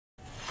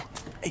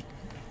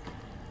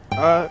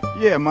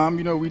Yeah, Mom,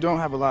 you know, we don't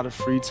have a lot of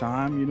free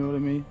time, you know what I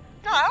mean?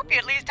 No, I hope you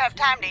at least have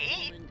time to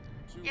eat.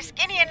 You're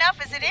skinny enough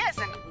as it is,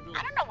 and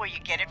I don't know where you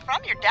get it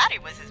from. Your daddy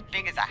was as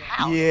big as a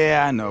house.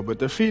 Yeah, I know, but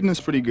the feeding is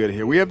pretty good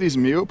here. We have these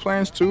meal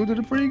plans, too, that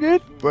are pretty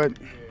good, but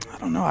I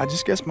don't know, I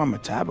just guess my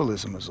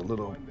metabolism is a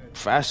little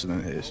faster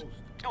than his.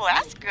 Well,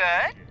 that's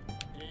good.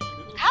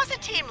 How's the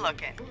team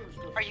looking?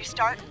 Are you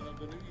starting?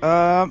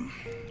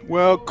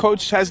 Well,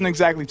 Coach hasn't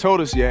exactly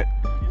told us yet.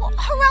 Well,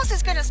 who else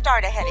is going to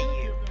start ahead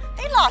of you?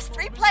 They lost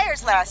 3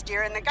 players last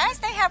year, and the guys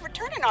they have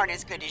returning aren't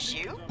as good as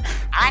you.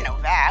 I know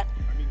that.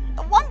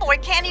 The one boy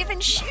can't even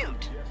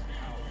shoot.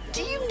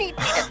 Do you need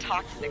me to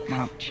talk to the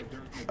coach?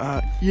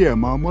 Yeah,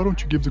 Mom, why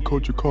don't you give the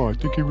coach a call? I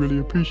think he'd really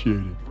appreciate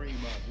it.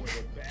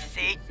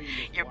 See,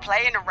 you're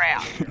playing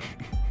around.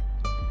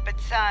 But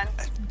son,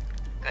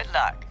 good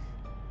luck.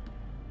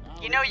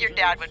 You know your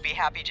dad would be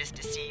happy just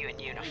to see you in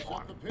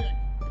uniform.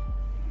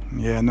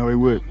 Yeah, I know he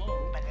would.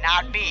 But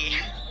not me.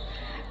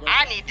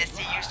 I need to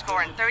see you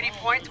scoring 30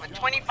 points with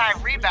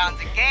 25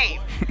 rebounds a game.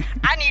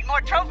 I need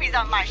more trophies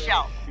on my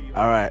shelf.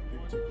 All right,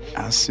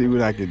 I'll see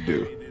what I can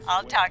do.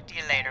 I'll talk to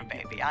you later,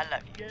 baby. I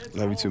love you.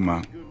 Love you too,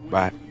 Mom.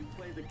 Bye.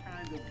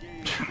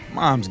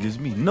 Moms gives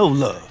me no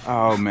love.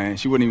 Oh, man,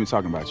 she wasn't even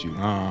talking about you.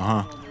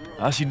 Uh-huh.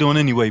 How's she doing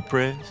anyway,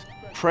 Prez?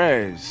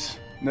 Prez,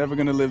 never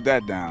gonna live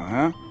that down,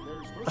 huh?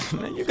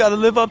 Man, you gotta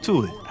live up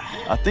to it.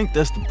 I think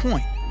that's the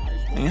point.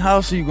 And how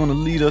else are you gonna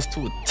lead us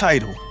to a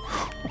title?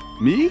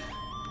 Me?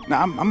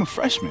 Nah, I'm a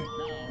freshman.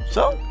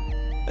 So?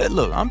 Hey,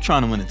 look, I'm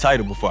trying to win a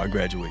title before I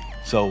graduate.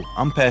 So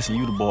I'm passing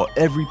you the ball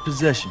every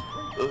possession.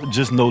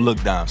 Just no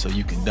look down so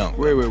you can dunk.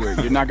 Wait.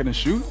 You're not gonna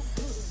shoot?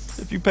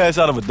 If you pass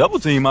out of a double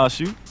team, I'll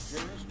shoot.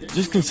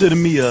 Just consider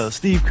me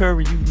Steve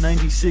Curry, you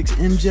 96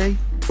 MJ.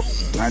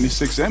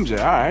 96 MJ,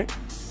 all right.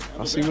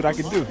 I'll see what I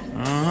can do.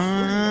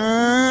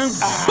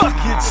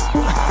 Buckets!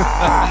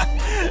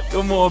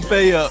 Come on,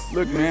 pay up.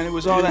 Look, man, it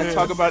was all that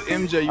talk about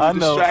MJ. You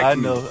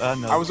distracted me. I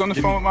know. I was on the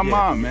phone with my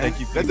mom, man. Thank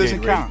you for that the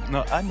doesn't game, count. Ray.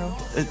 No, I know.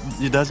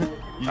 It doesn't?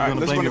 You all right,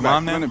 gonna let's blame run your it back.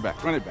 mom now? Run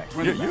it back.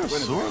 You're a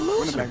sore loser.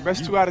 Run it back.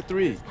 Best 2 out of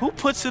 3. Who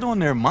puts it on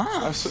their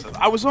mom?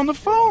 I was on the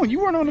phone. You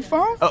weren't on the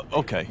phone? Oh,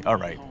 okay, all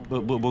right.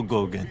 We'll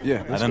go again.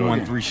 Yeah, I done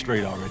won 3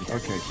 straight already.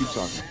 Okay, keep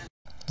talking.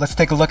 Let's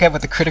take a look at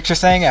what the critics are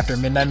saying after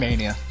Midnight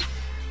Mania.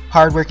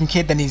 Hard-working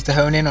kid that needs to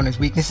hone in on his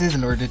weaknesses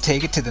in order to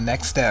take it to the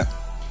next step.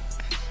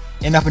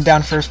 In up and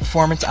down first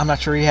performance, I'm not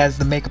sure he has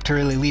the makeup to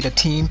really lead a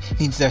team.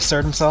 He needs to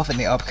assert himself in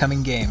the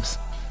upcoming games.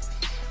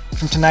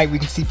 From tonight, we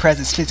can see Prez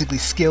is physically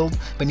skilled,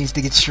 but needs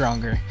to get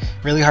stronger.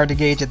 Really hard to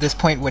gauge at this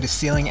point what his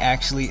ceiling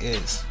actually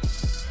is.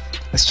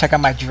 Let's check out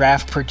my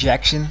draft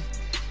projection.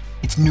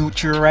 It's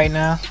neutral right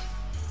now.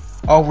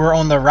 Oh, we're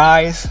on the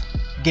rise.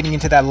 Getting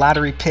into that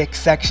lottery pick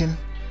section.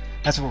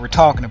 That's what we're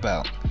talking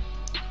about.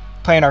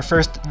 Playing our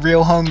first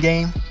real home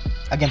game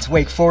against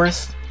Wake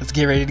Forest. Let's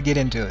get ready to get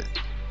into it.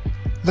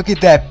 Look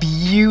at that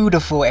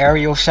beautiful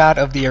aerial shot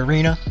of the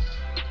arena.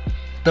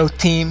 Both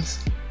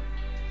teams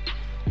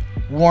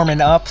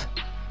warming up,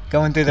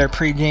 going through their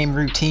pre-game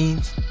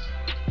routines.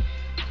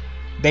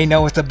 They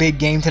know it's a big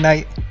game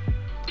tonight.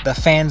 The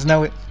fans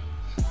know it.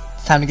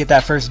 It's time to get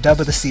that first dub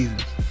of the season.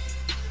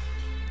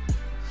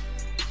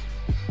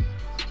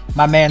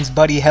 My man's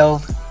Buddy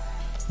Held,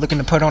 looking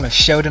to put on a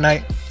show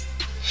tonight.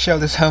 Show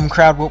this home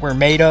crowd what we're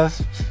made of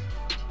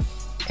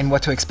and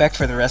what to expect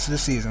for the rest of the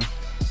season.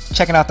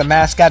 Checking out the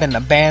mascot and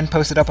the band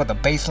posted up with a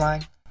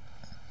baseline.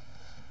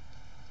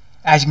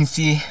 As you can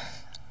see,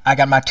 I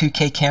got my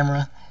 2K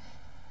camera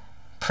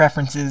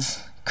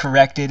preferences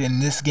corrected in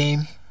this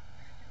game.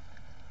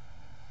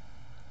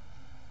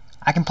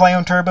 I can play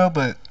on turbo,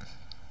 but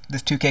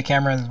this 2K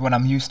camera is what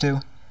I'm used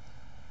to.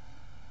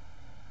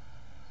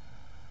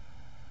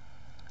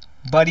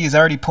 Buddy is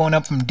already pulling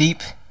up from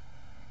deep.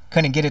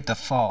 Couldn't get it to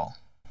fall.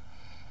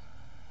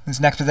 This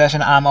next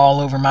possession, I'm all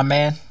over my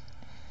man.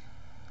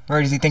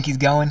 Where does he think he's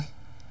going?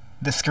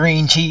 The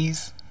screen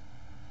cheese.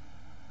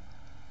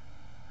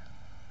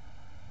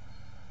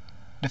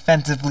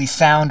 Defensively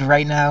sound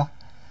right now.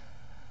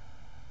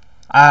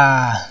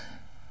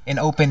 An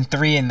open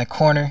 3 in the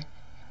corner.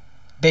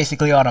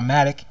 Basically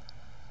automatic.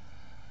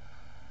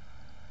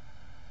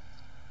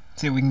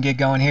 See if we can get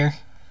going here.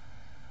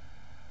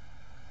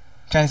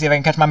 Trying to see if I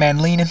can catch my man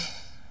leaning.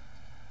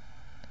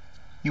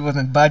 He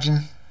wasn't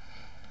budging.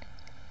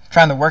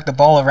 Trying to work the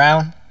ball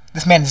around.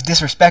 This man is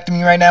disrespecting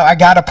me right now. I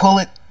gotta pull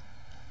it.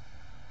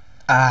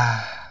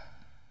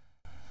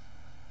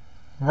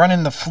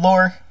 Running the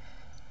floor.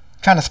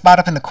 Trying to spot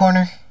up in the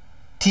corner.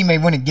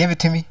 Teammate wouldn't give it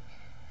to me.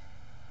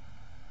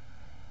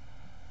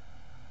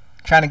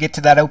 Trying to get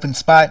to that open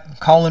spot.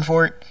 Calling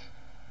for it.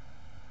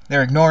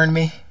 They're ignoring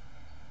me.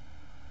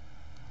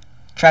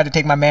 Tried to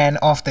take my man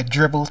off the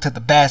dribble to the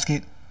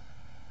basket.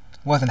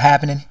 Wasn't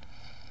happening.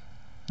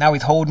 Now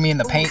he's holding me in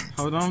the paint.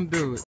 Hold on,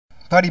 do it.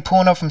 Buddy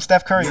pulling up from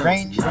Steph Curry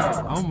range.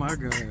 Oh my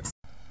god.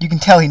 You can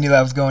tell he knew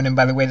that was going in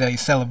by the way that he's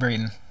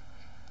celebrating.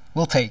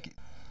 We'll take it.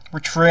 We're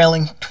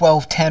trailing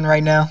 12-10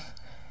 right now.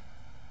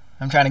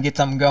 I'm trying to get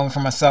something going for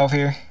myself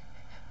here.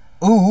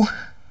 Ooh.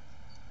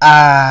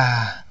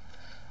 I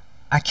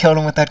killed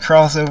him with that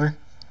crossover.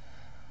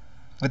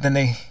 but then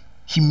they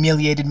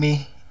humiliated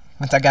me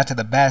once I got to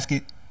the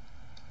basket,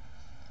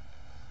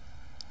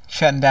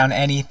 shutting down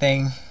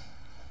anything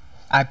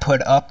I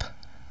put up.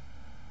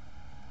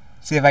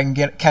 See if I can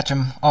catch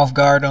him off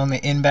guard on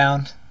the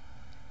inbound.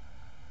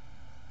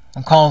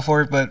 I'm calling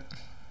for it, but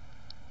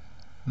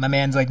my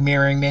man's like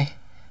mirroring me.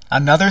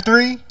 Another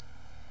three?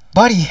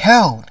 Buddy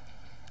held.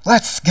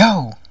 Let's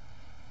go.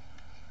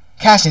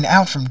 Cashing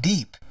out from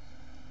deep.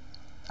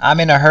 I'm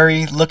in a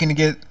hurry, looking to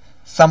get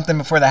something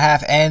before the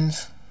half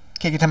ends.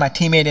 Kick it to my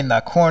teammate in the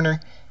corner.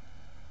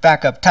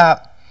 Back up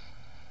top.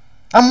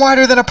 I'm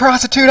whiter than a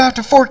prostitute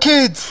after 4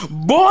 kids.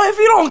 Boy, if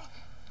you don't...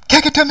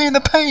 Kick it to me in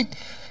the paint.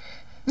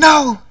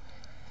 No.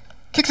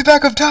 Kicks it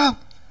back up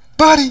top.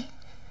 Buddy.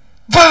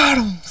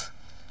 Bottoms.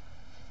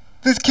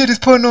 This kid is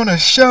putting on a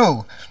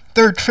show.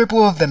 3rd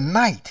triple of the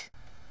night.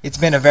 It's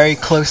been a very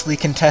closely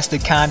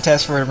contested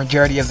contest for a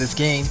majority of this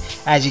game.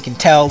 As you can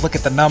tell, look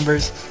at the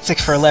numbers.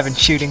 6 for 11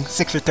 shooting,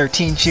 6 for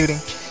 13 shooting.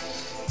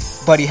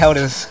 Buddy Held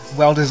is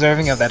well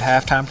deserving of that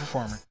halftime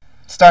performer.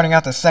 Starting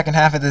out the second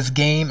half of this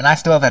game, and I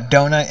still have a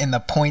donut in the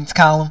points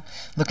column.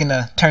 Looking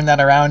to turn that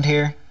around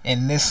here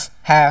in this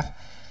half.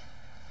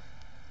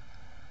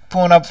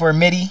 Pulling up for a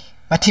midi.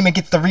 My teammate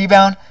gets the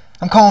rebound.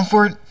 I'm calling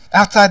for it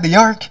outside the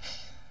arc.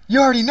 You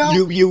already know.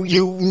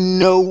 You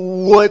know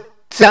what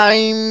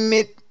time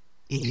it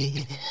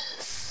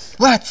is.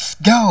 Let's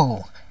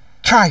go.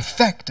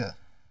 Trifecta.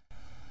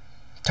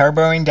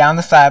 Turboing down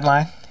the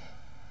sideline.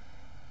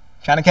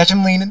 Trying to catch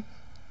him leaning.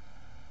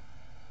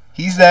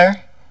 He's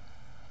there.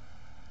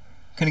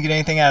 Couldn't get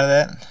anything out of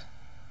that.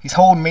 He's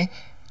holding me.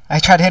 I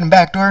tried to hit him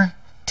backdoor.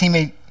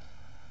 Teammate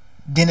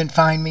didn't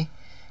find me.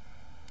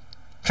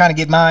 Trying to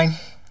get mine.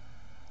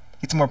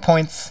 Get some more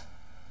points.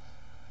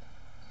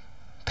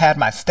 Pad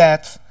my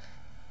stats.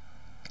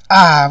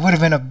 Would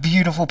have been a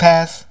beautiful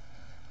pass.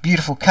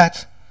 Beautiful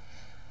cut.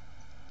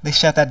 They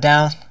shut that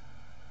down.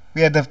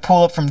 We had to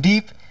pull up from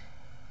deep.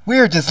 We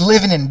are just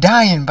living and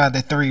dying by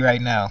the 3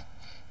 right now.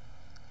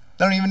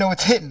 Don't even know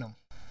what's hitting them.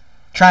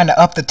 Trying to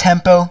up the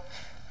tempo.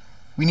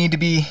 We need to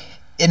be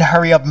in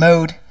hurry up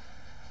mode.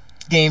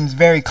 This game's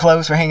very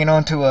close. We're hanging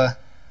on to a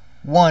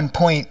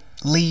 1-point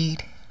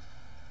lead.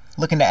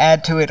 Looking to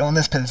add to it on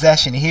this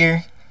possession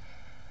here.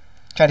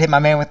 Tried to hit my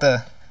man with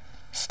the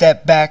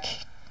step back.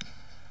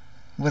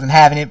 Wasn't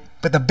having it.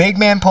 But the big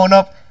man pulling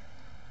up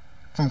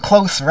from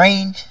close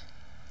range.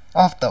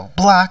 Off the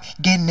block.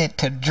 Getting it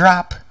to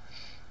drop.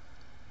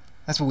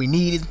 That's what we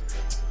needed.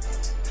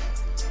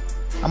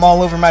 I'm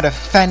all over my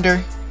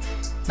defender.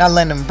 Not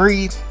letting him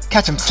breathe.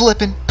 Catch him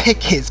slipping.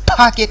 Pick his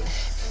pocket.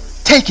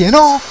 Taking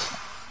off.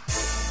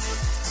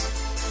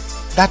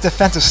 That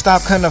defensive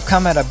stop couldn't have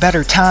come at a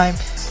better time.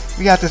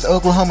 We got this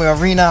Oklahoma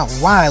arena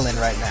wildin'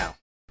 right now.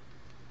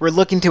 We're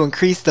looking to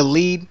increase the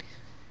lead.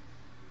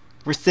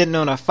 We're sitting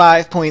on a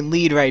 5-point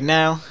lead right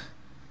now.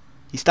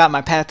 He stopped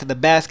my path to the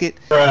basket.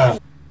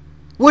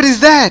 What is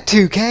that,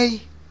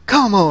 2K?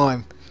 Come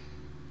on.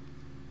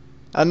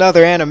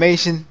 Another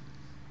animation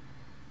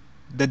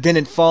that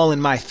didn't fall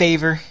in my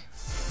favor.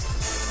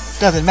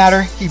 Doesn't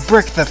matter. He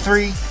bricked the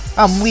 3.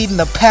 I'm leading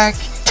the pack.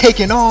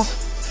 Taking off.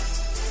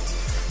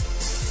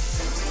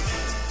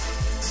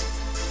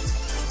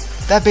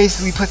 That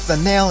basically puts the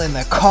nail in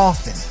the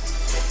coffin.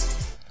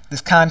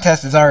 This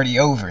contest is already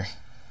over.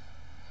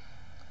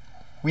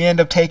 We end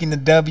up taking the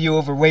W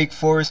over Wake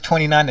Forest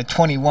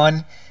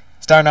 29-21,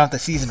 starting off the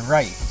season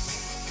right.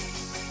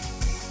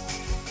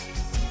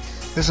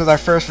 This was our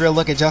first real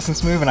look at Justin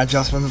Smoove, and I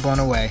just wasn't blown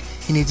away.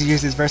 He needs to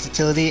use his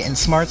versatility and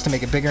smarts to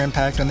make a bigger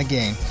impact on the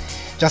game.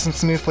 Justin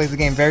Smoove plays the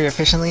game very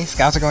efficiently.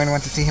 Scouts are going to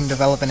want to see him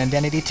develop an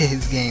identity to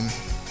his game.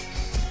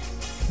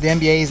 The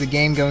NBA is a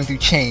game going through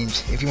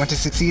change. If you want to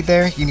succeed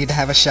there, you need to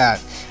have a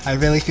shot. I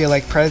really feel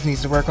like Prez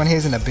needs to work on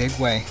his in a big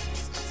way.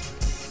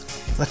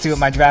 Let's see what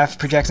my draft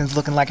projection's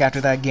looking like after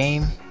that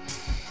game.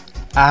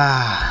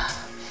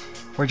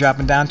 We're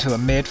dropping down to a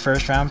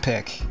mid-first round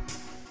pick.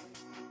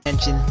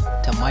 Attention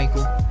to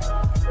Michael.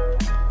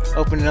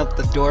 Opening up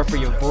the door for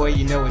your boy,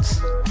 you know it's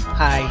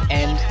high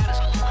end.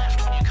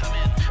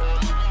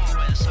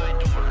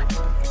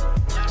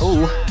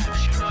 Ooh.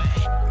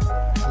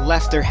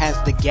 Lester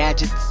has the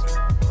gadgets.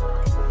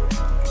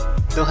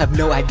 They'll have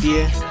no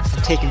idea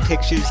I'm taking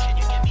pictures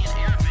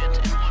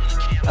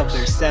of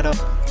their setup.